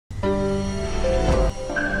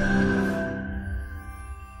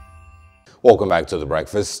Welcome back to The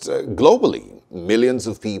Breakfast. Globally, millions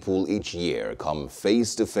of people each year come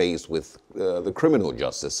face to face with the criminal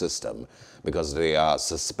justice system because they are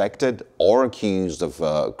suspected or accused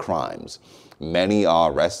of crimes. Many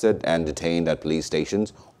are arrested and detained at police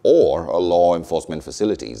stations or law enforcement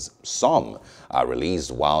facilities. Some are released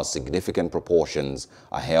while significant proportions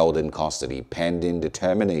are held in custody pending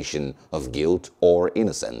determination of guilt or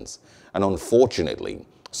innocence. And unfortunately,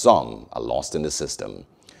 some are lost in the system.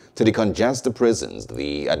 To decongest the prisons,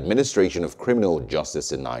 the administration of criminal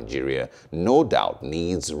justice in Nigeria no doubt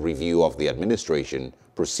needs review of the administration,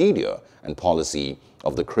 procedure, and policy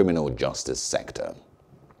of the criminal justice sector.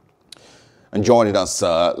 And joining us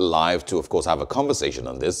live to, of course, have a conversation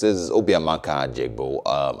on this is Obiamaka Ajegbo,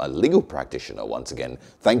 a legal practitioner once again.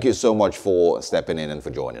 Thank you so much for stepping in and for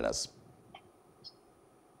joining us.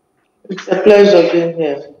 It's a pleasure being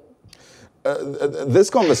here. This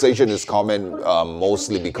conversation is coming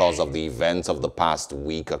mostly because of the events of the past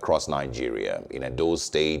week across Nigeria, in Edo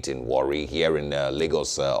State, in Warri, here in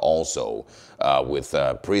Lagos also, with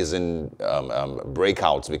prison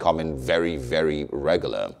breakouts becoming very, very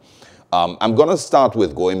regular. I'm going to start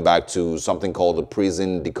with going back to something called the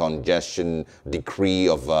Prison Decongestion Decree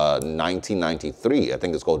of 1993. I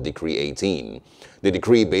think it's called Decree 18. The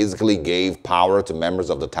decree basically gave power to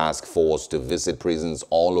members of the task force to visit prisons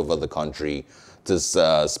all over the country to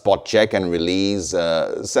spot check and release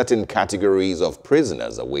certain categories of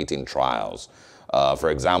prisoners awaiting trials.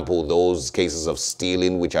 For example, those cases of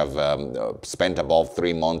stealing which have spent above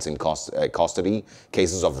 3 months in custody,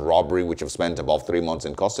 cases of robbery which have spent above 3 months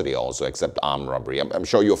in custody also, except armed robbery. I'm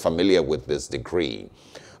sure you're familiar with this decree.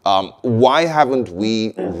 Why haven't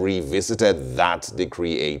we revisited that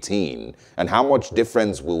Decree 18, and how much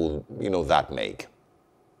difference will that make?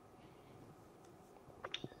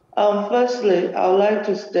 Firstly, I would like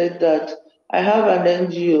to state that I have an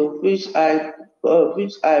NGO which I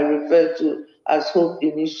refer to as Hope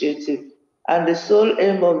Initiative, and the sole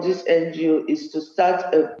aim of this NGO is to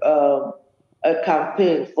start a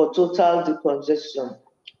campaign for total decongestion.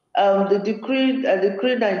 The decree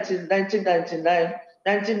 1999,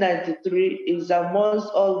 1993 is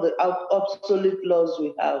amongst all the obsolete laws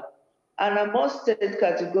we have. And I must state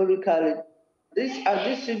categorically, this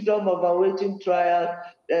syndrome of awaiting trial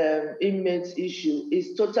inmates issue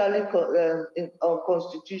is totally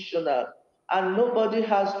unconstitutional, and nobody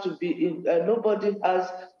has to be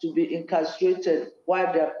incarcerated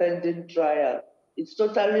while they're pending trial. It's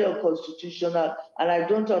totally unconstitutional, and I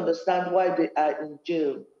don't understand why they are in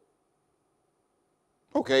jail.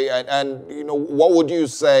 Okay, and what would you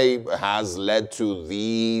say has led to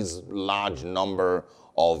these large number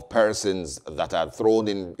of persons that are thrown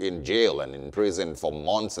in jail and in prison for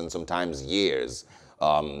months and sometimes years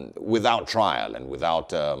without trial and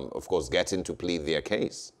without, of course, getting to plead their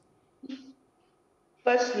case?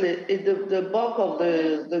 Firstly, the bulk of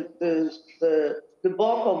the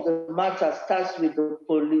bulk of the matter starts with the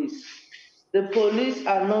police. The police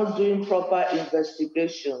are not doing proper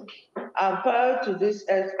investigation. And prior to this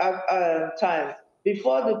time,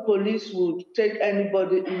 before the police would take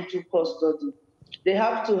anybody into custody, they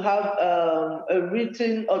have to have a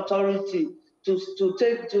written authority to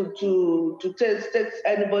take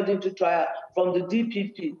anybody to trial from the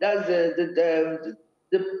DPP. That's the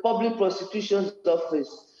Public Prosecution's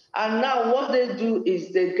Office. And now what they do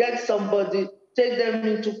is they get somebody, take them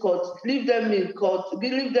into court, leave them in court,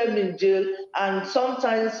 leave them in jail, and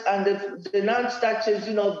sometimes, and they now start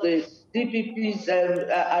chasing up the DPP's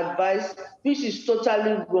advice, which is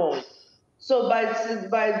totally wrong. So by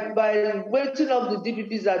waiting up the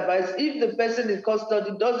DPP's advice, if the person in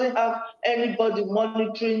custody doesn't have anybody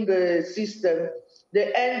monitoring the system,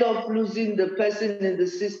 they end up losing the person in the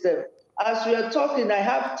system. As we are talking, I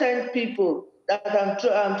have 10 people that I'm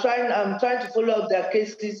trying to follow up their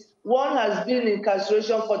cases. One has been in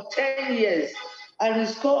incarceration for 10 years, and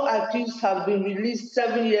his co-accused have been released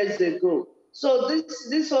 7 years ago. So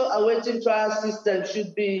this whole awaiting trial system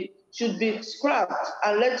should be scrapped,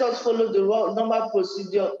 and let us follow the normal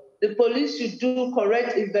procedure. The police should do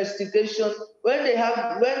correct investigation. When they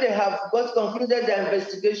have got concluded their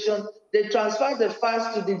investigation, they transfer the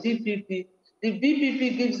files to the DPP. The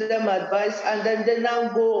DPP gives them advice, and then they now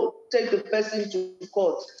go take the person to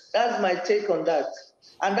court. That's my take on that,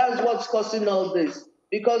 and that's what's causing all this.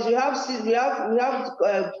 Because we have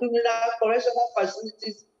criminal correctional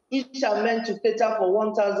facilities which are meant to cater for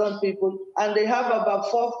 1,000 people, and they have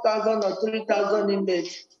about 4,000 or 3,000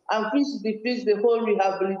 inmates, and which defeats the whole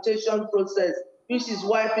rehabilitation process, which is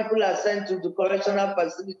why people are sent to the correctional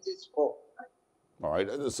facilities for. All right.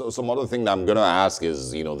 So some other thing that I'm going to ask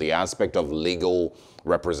is, the aspect of legal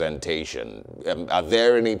representation. Are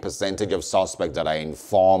there any percentage of suspects that are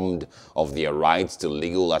informed of their rights to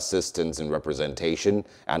legal assistance and representation,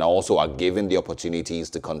 and also are given the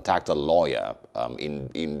opportunities to contact a lawyer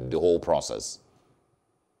in the whole process?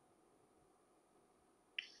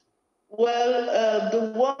 Well,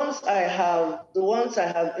 the ones I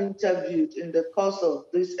have interviewed in the course of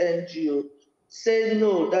this NGO say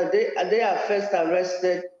no, that they are first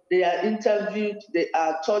arrested, they are interviewed, they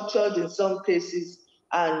are tortured in some cases,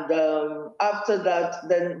 and after that,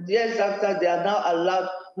 then years after, they are now allowed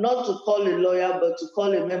not to call a lawyer, but to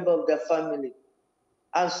call a member of their family.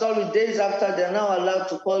 And sorry, days after, they're now allowed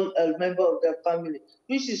to call a member of their family,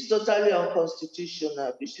 which is totally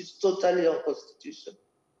unconstitutional,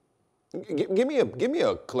 Give me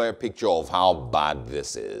a clear picture of how bad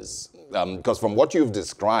this is. Because from what you've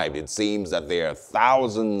described, it seems that there are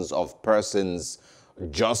thousands of persons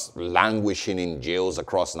just languishing in jails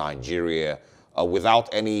across Nigeria without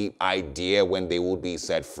any idea when they would be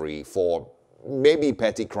set free for maybe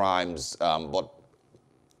petty crimes. But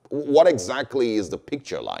what exactly is the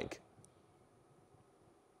picture like?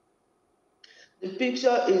 The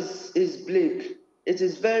picture is bleak. It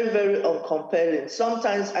is very, very uncompelling.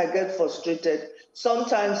 Sometimes I get frustrated.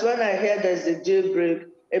 Sometimes when I hear there's a jailbreak,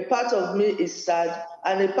 a part of me is sad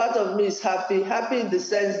and a part of me is happy. Happy in the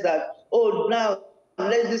sense that, oh, now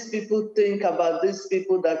let these people think about these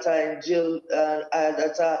people that are in jail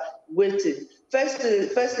that are waiting. Firstly,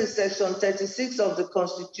 Section 36 of the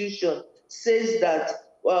Constitution says that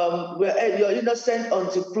you're innocent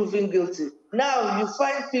until proven guilty. Now you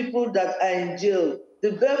find people that are in jail.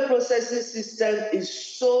 The bail processing system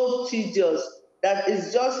is so tedious that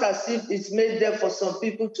it's just as if it's made there for some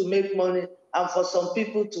people to make money and for some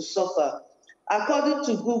people to suffer. According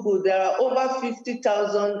to Google, there are over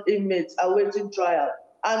 50,000 inmates awaiting trial,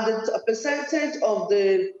 and the percentage of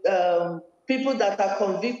the people that are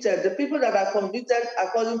convicted,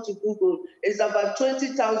 according to Google, is about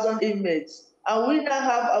 20,000 inmates. And we now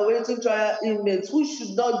have awaiting trial inmates who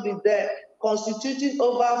should not be there, constituting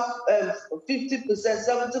over 50%,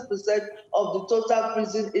 70% of the total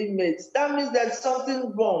prison inmates. That means there's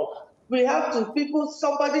something wrong.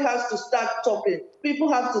 Somebody has to start talking.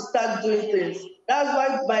 People have to start doing things. That's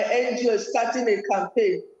why my NGO is starting a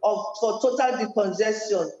campaign for total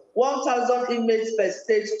decongestion. 1,000 inmates per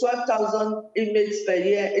state, 12,000 inmates per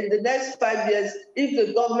year. In the next 5 years, if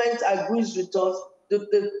the government agrees with us,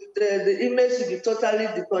 the inmates should be totally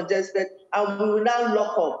decongested and we will now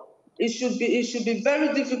lock up. It should be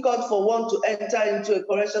very difficult for one to enter into a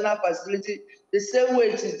correctional facility the same way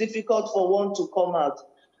it is difficult for one to come out.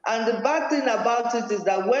 And the bad thing about it is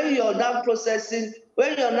that when you're now processing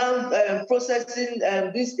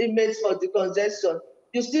these inmates for decongestion,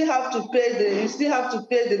 you still have to pay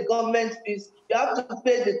the government fees, you have to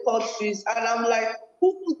pay the court fees, and I'm like,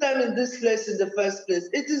 who put them in this place in the first place?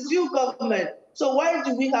 It is you, government. So why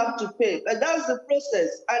do we have to pay? But that's the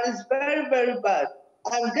process, and it's very, very bad.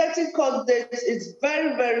 And getting court dates is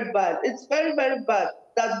very, very bad. It's very, very bad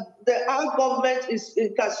that our government is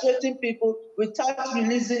incarcerating people without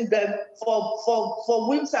releasing them for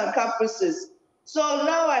whims and caprices. So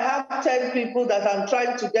now I have 10 people that I'm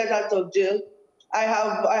trying to get out of jail. I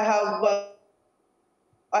have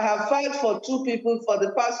filed for 2 people for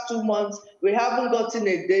the past 2 months. We haven't gotten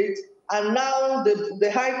a date. And now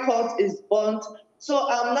the High Court is burnt. So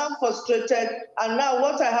I'm now frustrated. And now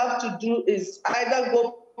what I have to do is either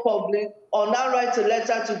go public or now write a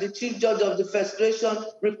letter to the Chief Judge of the Federation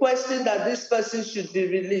requesting that this person should be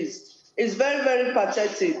released. It's very, very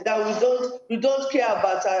pathetic that we don't care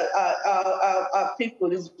about our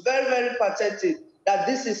people. It's very, very pathetic that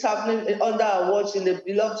this is happening under our watch in a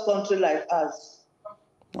beloved country like us.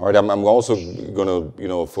 All right, I'm also going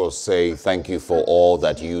to, first say thank you for all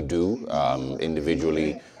that you do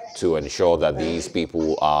individually to ensure that these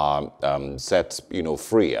people are set,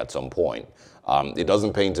 free at some point. It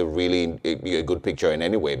doesn't paint a good picture in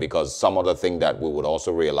any way, because some other thing that we would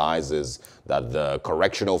also realize is that the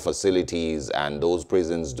correctional facilities and those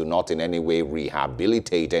prisons do not in any way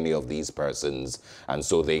rehabilitate any of these persons. And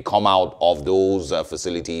so they come out of those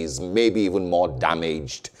facilities maybe even more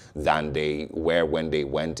damaged than they were when they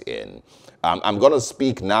went in. I'm going to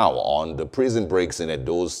speak now on the prison breaks in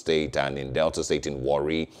Edo State and in Delta State in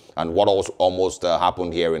Warri, and what also almost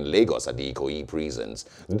happened here in Lagos at the Ikoyi prisons.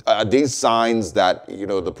 Are these signs that,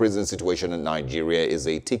 the prison situation in Nigeria is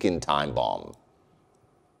a ticking time bomb?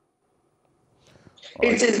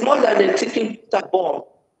 It is more than a ticking time bomb.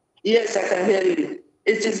 Yes, I can hear you.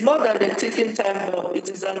 It is more than a ticking time bomb. It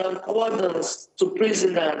is an accordance to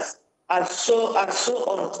prisoners. so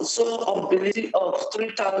unbelievable of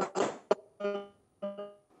 3,000.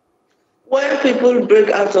 When people break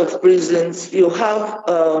out of prisons, you have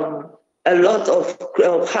a lot of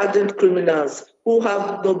hardened criminals who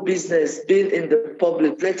have no business being in the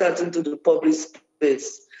public, let out into the public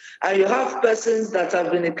space. And you have persons that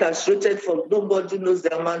have been incarcerated for nobody knows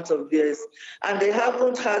the amount of years, and they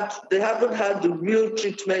haven't had the real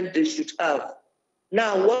treatment they should have.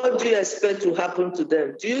 Now, what do you expect to happen to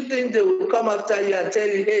them? Do you think they will come after you and tell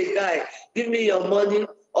you, hey, guy, give me your money?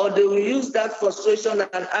 Or they will use that frustration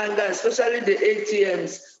and anger, especially the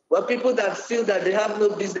ATMs, where people that feel that they have no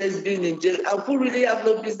business being in jail, and who really have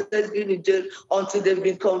no business being in jail until they've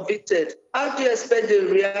been convicted. How do you expect they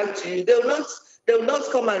react to you? They will not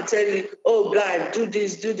come and tell you, oh, guy, do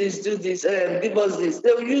this, give us this.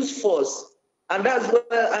 They will use force. And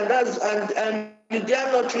you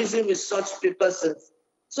dare not reason with such persons.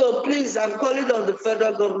 So please, I'm calling on the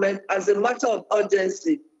federal government as a matter of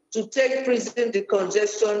urgency to take prison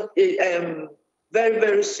decongestion very,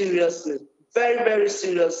 very seriously. Very, very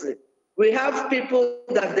seriously. We have people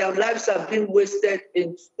that their lives have been wasted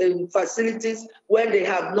in facilities when they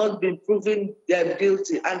have not been proven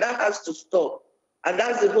guilty. And that has to stop. And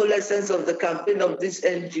that's the whole essence of the campaign of this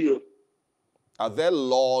NGO. Are there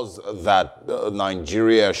laws that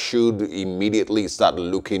Nigeria should immediately start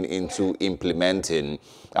looking into implementing?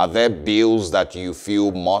 Are there bills that you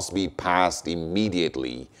feel must be passed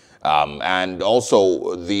immediately? And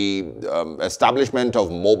also the establishment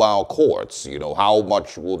of mobile courts, how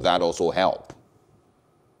much would that also help?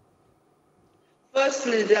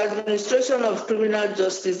 Firstly, the Administration of Criminal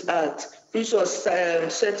Justice Act, which was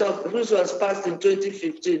which was passed in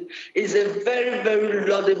 2015, is a very, very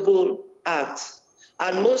laudable act.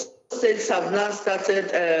 And most states have now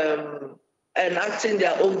started enacting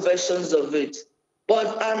their own versions of it.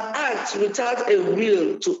 But an act without a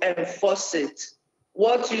will to enforce it,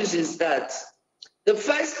 what use is that? The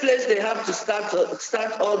first place they have to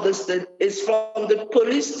start all this is from the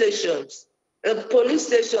police stations. The police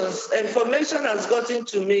stations, information has gotten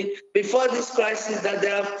to me before this crisis that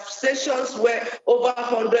there are stations where over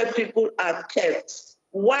 100 people are kept.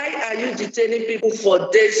 Why are you detaining people for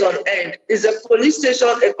days on end? Is a police station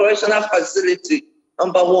a correctional facility?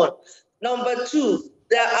 Number one. Number two,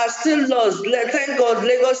 there are still laws. Thank God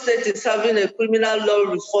Lagos State is having a criminal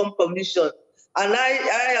law reform commission. And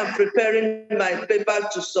I am preparing my paper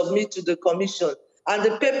to submit to the commission. And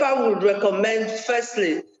the paper would recommend,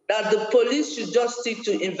 firstly, that the police should just stick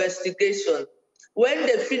to investigation. When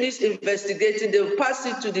they finish investigating, they will pass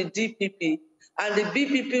it to the DPP, and the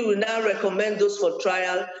BPP will now recommend those for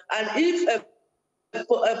trial. And if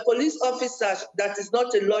a police officer that is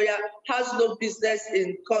not a lawyer has no business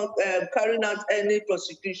in carrying out any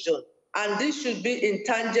prosecution, and this should be in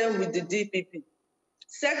tandem with the DPP.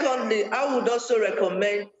 Secondly, I would also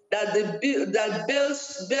recommend that the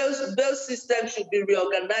bail system should be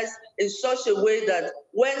reorganized in such a way that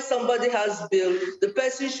when somebody has bail, the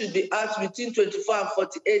person should be out within 24 and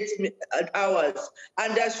 48 hours.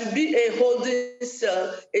 And there should be a holding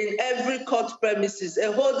cell in every court premises,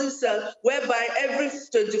 a holding cell whereby every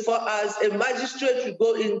 24 hours, a magistrate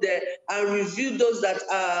will go in there and review those that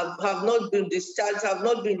have not been discharged, have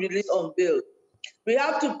not been released on bail. We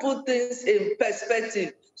have to put things in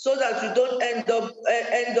perspective so that we don't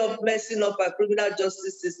end up messing up our criminal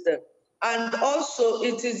justice system. And also,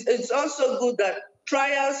 it's also good that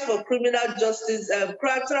trials for criminal justice,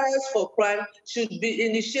 trials for crime should be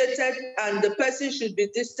initiated, and the person should be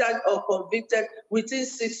discharged or convicted within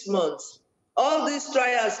 6 months. All these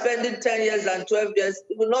trials spending 10 years and 12 years,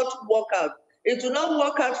 it will not work out. It will not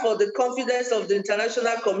work out for the confidence of the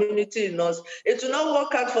international community in us. It will not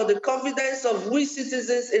work out for the confidence of we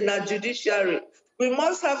citizens in our judiciary. We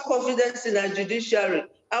must have confidence in our judiciary.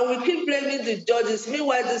 And we keep blaming the judges.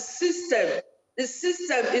 Meanwhile, the system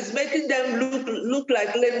is making them look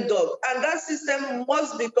like lame dog. And that system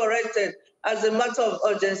must be corrected as a matter of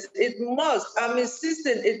urgency. It must. I'm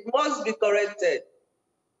insisting it must be corrected.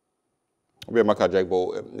 Obiamaka,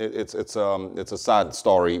 Ajegbo, it's a sad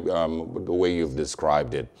story, the way you've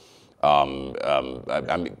described it. I'm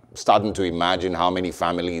starting to imagine how many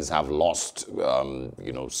families have lost,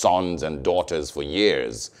 sons and daughters for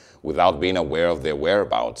years without being aware of their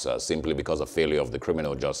whereabouts, simply because of failure of the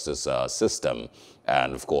criminal justice system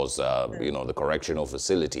and, of course, the correctional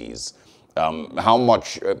facilities. How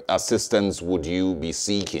much assistance would you be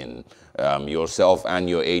seeking, yourself and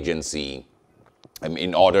your agency,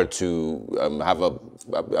 in order to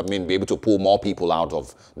be able to pull more people out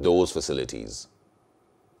of those facilities?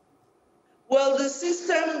 Well, the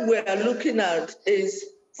system we are looking at is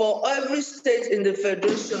for every state in the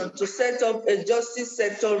Federation to set up a justice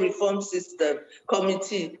sector reform system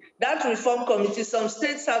committee. That reform committee, some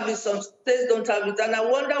states have it, some states don't have it, and I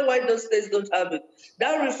wonder why those states don't have it.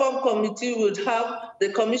 That reform committee would have the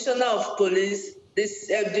Commissioner of Police,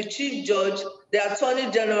 the Chief Judge, the Attorney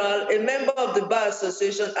General, a member of the Bar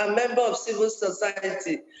Association, and member of civil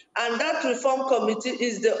society. And that reform committee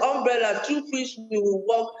is the umbrella through which we will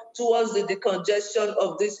work towards the decongestion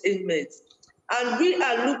of these inmates. And we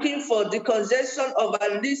are looking for decongestion of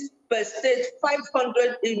at least per state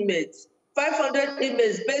 500 inmates. 500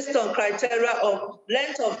 inmates based on criteria of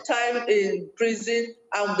length of time in prison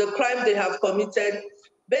and the crime they have committed,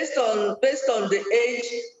 based on the age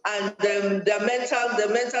and their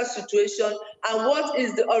mental situation and what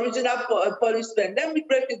is the original punishment. Let me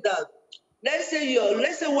break it down. Let's say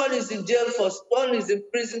one is in jail one is in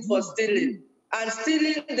prison for stealing, and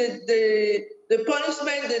stealing the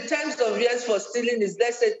punishment, the terms of years for stealing is,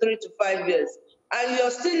 let's say, 3 to 5 years, and you're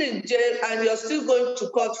still in jail and you're still going to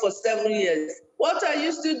court for 7 years. What are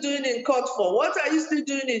you still doing in court for? What are you still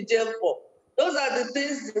doing in jail for? Those are the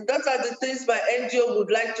things my NGO would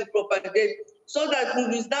like to propagate, so that we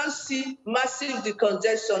will now see massive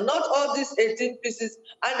decongestion, not all these 18 pieces,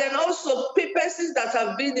 and then also persons that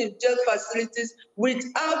have been in jail facilities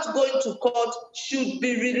without going to court should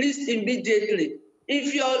be released immediately.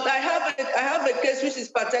 I have a case which is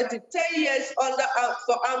pathetic, 10 years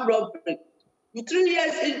for armed robbery. 3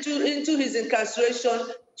 years into his incarceration,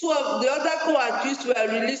 2 of the other co-accused were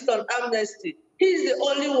released on amnesty. He's the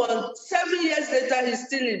only one. 7 years later, he's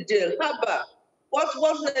still in jail. Haba,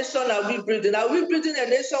 what nation are we building? Are we building a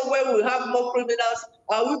nation where we have more criminals?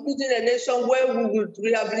 Are we building a nation where we would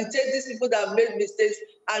rehabilitate these people that have made mistakes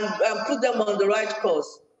and put them on the right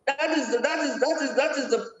course? That is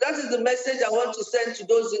the message I want to send to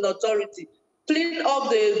those in authority. Clean up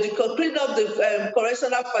the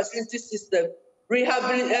correctional facility system. Let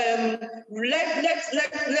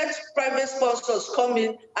private sponsors come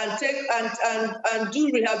in and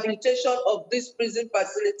do rehabilitation of these prison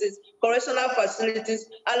facilities, correctional facilities,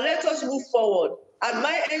 and let us move forward. And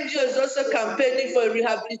my NGO is also campaigning for a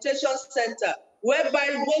rehabilitation center,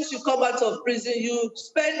 whereby once you come out of prison, you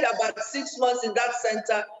spend about 6 months in that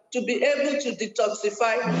center to be able to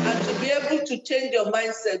detoxify and to be able to change your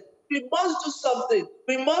mindset. We must do something.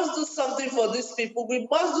 We must do something for these people. We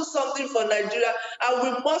must do something for Nigeria. And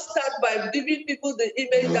we must start by giving people the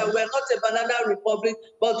image that we're not a banana republic,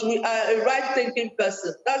 but we are a right-thinking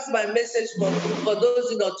person. That's my message for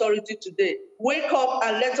those in authority today. Wake up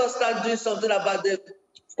and let us start doing something about the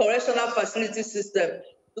correctional facility system.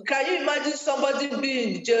 Can you imagine somebody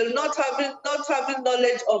being in jail, not having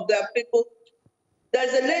knowledge of their people?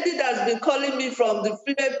 There's a lady that's been calling me from the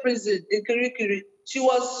female prison in Kirikiri. She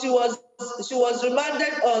was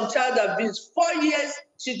remanded on child abuse. 4 years,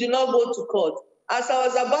 she did not go to court. As I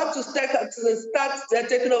was about to start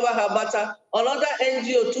taking over her matter, another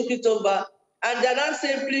NGO took it over, and they're not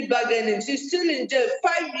simply bargaining. She's still in jail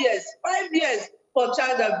 5 years for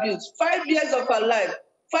child abuse, 5 years of her life,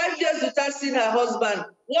 5 years without seeing her husband.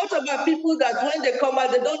 What about people that when they come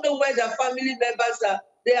out, they don't know where their family members are?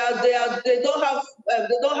 They don't have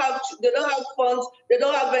funds. They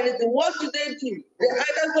don't have anything. What do? They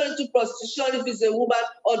either go into prostitution if it's a woman,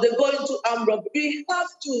 or they go into armed robbery. We have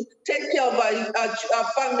to take care of our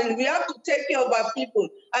family. We have to take care of our people,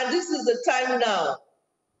 and this is the time now.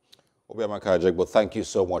 Obiamaka Ajegbo, thank you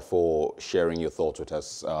so much for sharing your thoughts with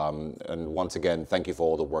us, and once again, thank you for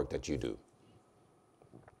all the work that you do.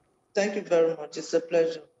 Thank you very much. It's a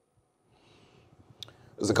pleasure.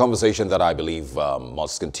 It's a conversation that I believe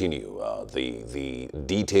must continue. The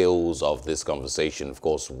details of this conversation, of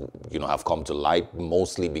course, have come to light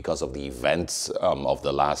mostly because of the events of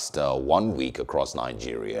the last 1 week across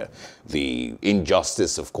Nigeria. The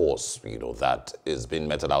injustice, of course, that is being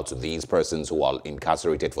meted out to these persons who are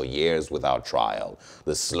incarcerated for years without trial.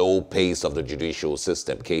 The slow pace of the judicial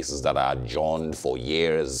system, cases that are adjourned for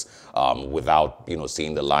years without,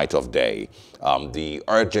 seeing the light of day. The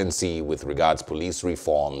urgency with regards to police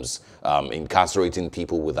reforms, incarcerating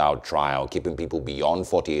people without trial, keeping people beyond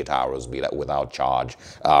 48 hours without charge.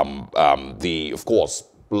 Of course,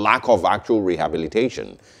 lack of actual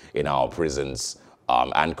rehabilitation in our prisons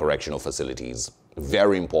and correctional facilities.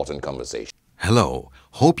 Very important conversation. Hello,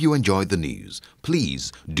 hope you enjoyed the news.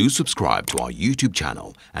 Please do subscribe to our YouTube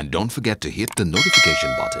channel and don't forget to hit the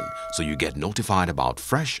notification button so you get notified about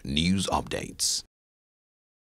fresh news updates.